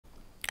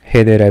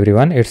Hey there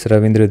everyone, it's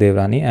Ravindra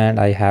Devrani and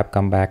I have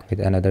come back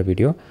with another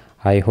video.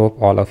 I hope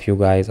all of you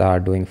guys are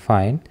doing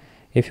fine.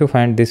 If you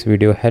find this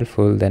video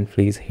helpful, then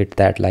please hit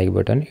that like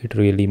button. It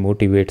really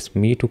motivates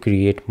me to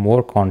create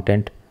more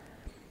content.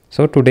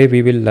 So today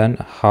we will learn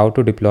how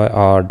to deploy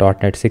our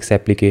 .NET 6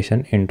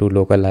 application into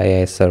local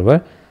IIS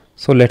server.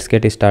 So let's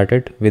get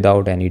started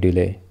without any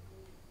delay.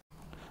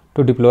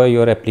 To deploy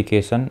your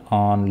application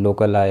on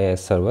local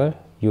IIS server,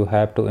 you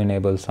have to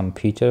enable some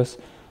features.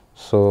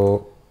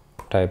 So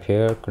type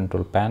here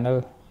control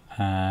panel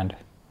and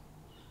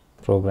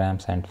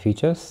programs and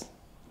features,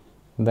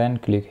 then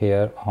click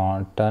here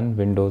on turn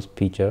Windows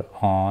feature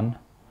on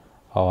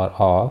or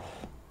off.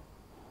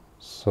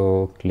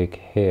 So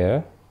click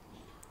here,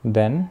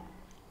 then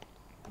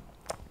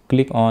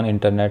click on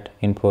Internet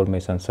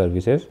Information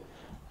Services,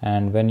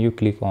 and when you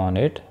click on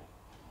it,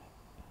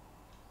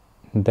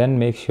 then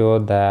make sure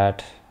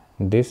that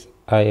this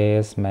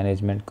IIS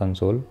management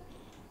console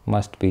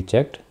must be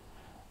checked,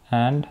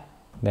 and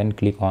then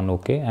click on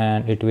OK,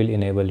 and it will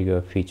enable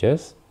your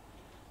features.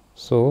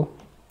 So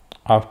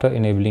after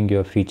enabling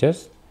your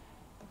features,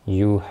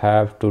 you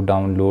have to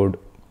download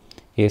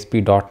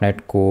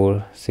ASP.NET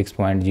Core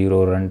 6.0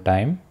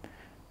 runtime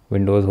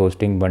Windows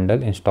hosting bundle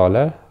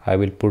installer. I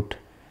will put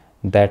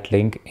that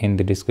link in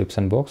the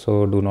description box,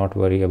 so do not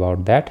worry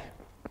about that.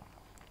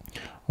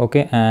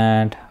 Okay,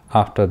 and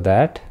after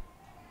that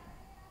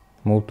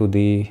move to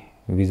the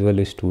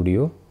Visual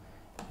Studio,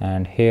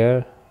 and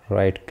here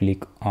right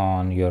click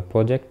on your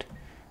project,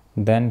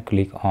 then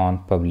click on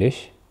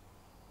publish,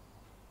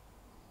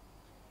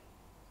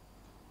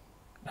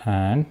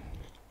 and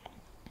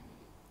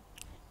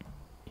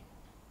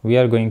we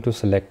are going to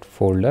select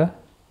folder,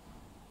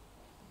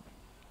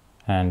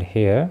 and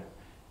here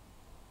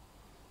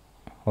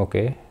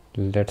okay,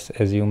 let's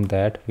assume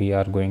that we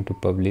are going to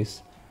publish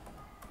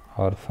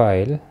our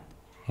file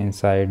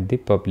inside the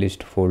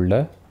published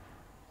folder,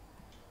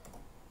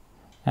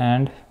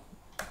 and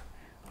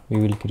we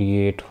will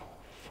create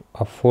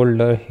a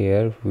folder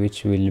here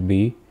which will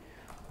be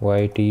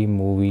YT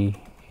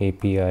movie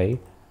API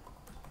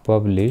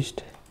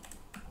published,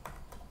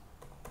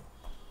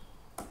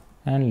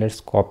 and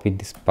let's copy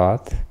this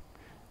path,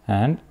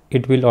 and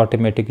it will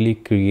automatically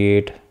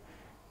create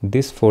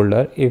this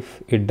folder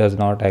if it does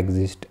not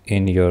exist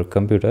in your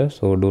computer,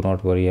 so do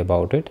not worry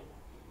about it.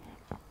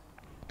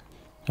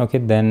 Okay,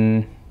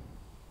 then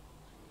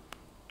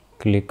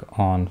click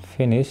on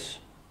finish,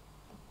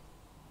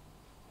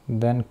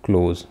 then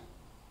close.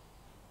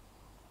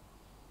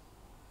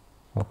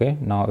 Okay,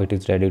 now it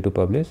is ready to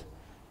publish,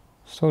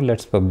 so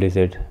let's publish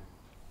it.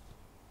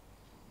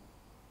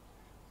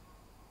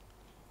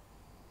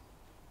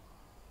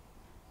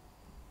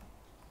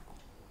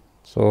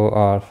 So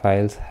our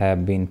files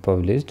have been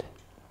published.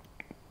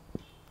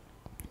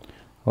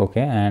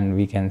 Okay, and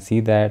we can see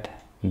that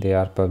they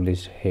are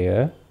published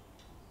here.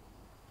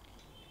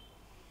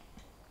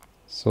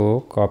 So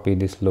copy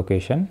this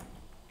location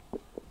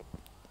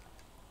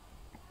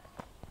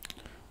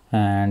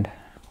and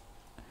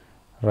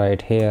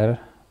write here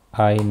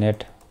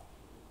inet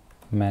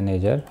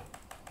manager,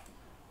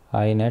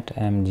 inet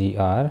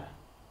mgr,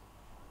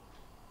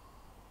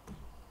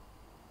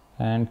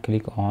 and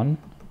click on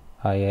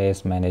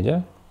IIS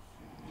manager.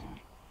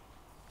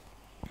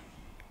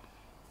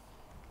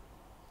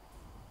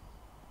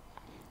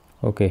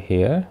 Okay,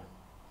 here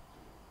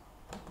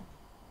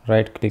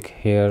right click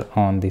here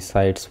on the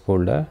sites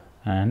folder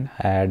and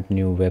add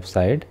new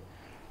website,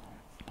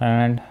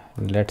 and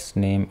let's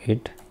name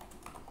it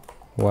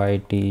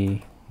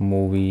YT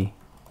movie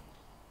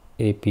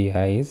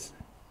APIs,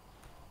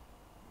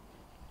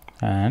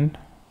 and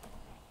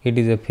it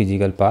is a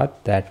physical path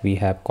that we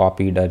have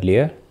copied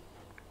earlier,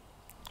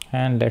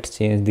 and let's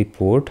change the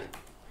port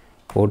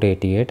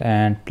 88,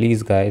 and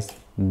please guys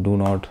do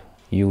not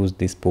use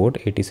this port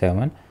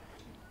 87,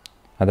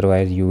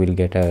 otherwise you will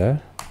get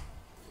error.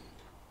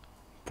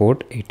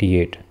 Port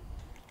 88.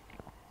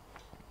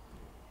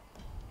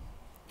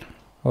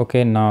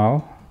 Okay,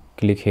 now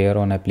click here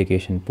on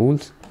application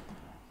pools,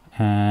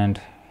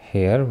 and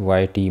here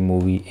YT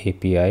movie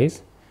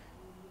APIs,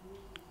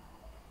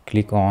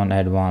 click on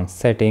advanced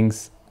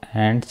settings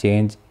and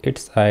change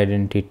its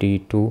identity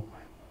to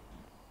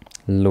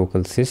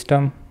local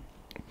system,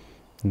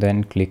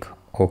 then click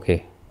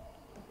OK.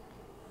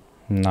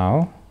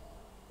 Now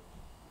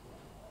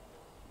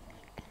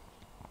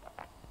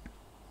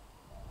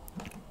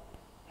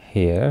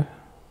here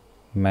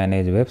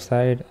manage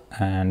website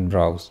and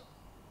browse,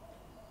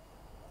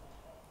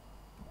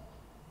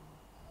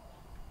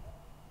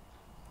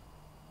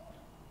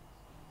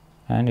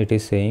 and it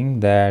is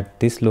saying that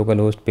this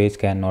localhost page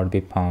cannot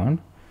be found.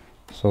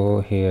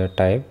 So here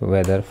type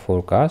weather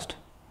forecast,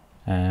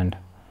 and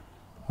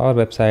our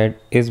website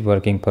is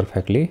working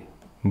perfectly,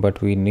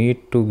 but we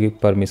need to give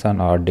permission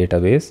our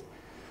database,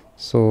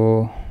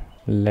 so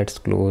let's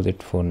close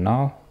it for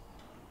now.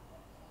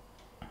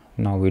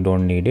 Now we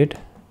don't need it,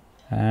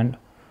 and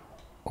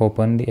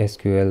open the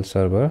SQL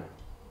server,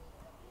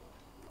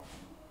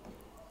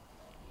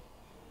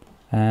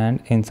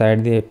 and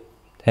inside the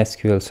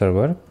SQL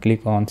Server,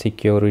 click on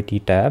Security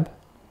tab,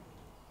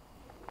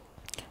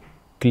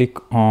 click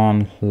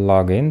on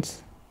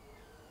Logins,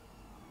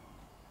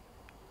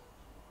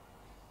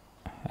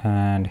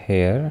 and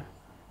here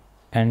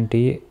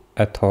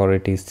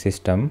Anti-Authority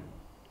System.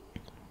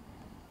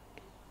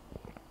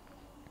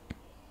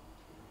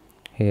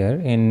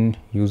 Here in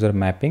User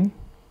Mapping,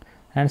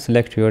 and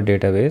select your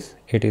database.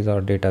 It is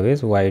our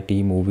database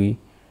YT Movie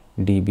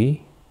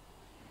DB,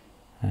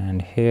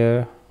 and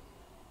here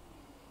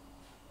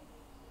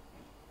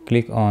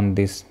click on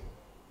this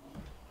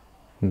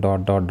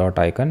dot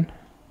icon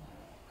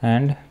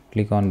and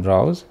click on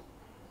Browse,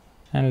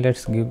 and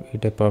let's give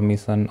it a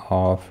permission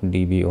of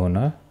DB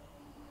owner.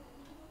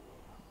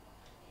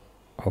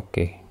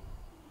 Okay,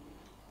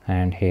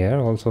 and here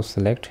also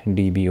select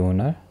DB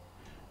owner,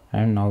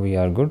 and now we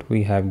are good.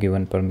 We have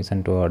given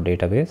permission to our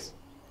database.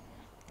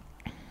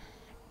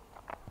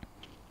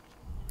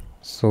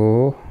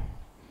 So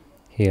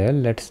here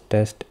let's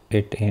test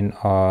it in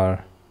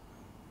our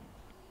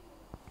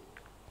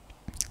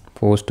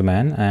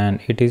Postman, and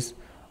it is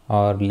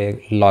our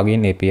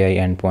login API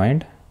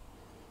endpoint.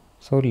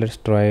 So let's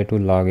try to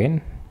log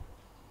in.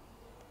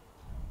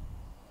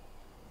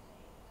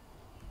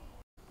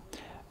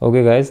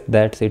 Okay guys,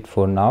 that's it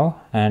for now,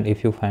 and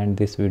if you find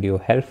this video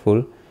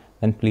helpful,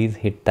 then please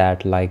hit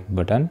that like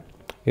button.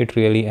 It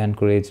really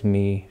encourages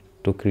me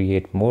to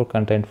create more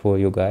content for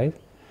you guys.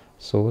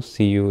 So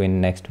see you in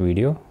next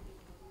video.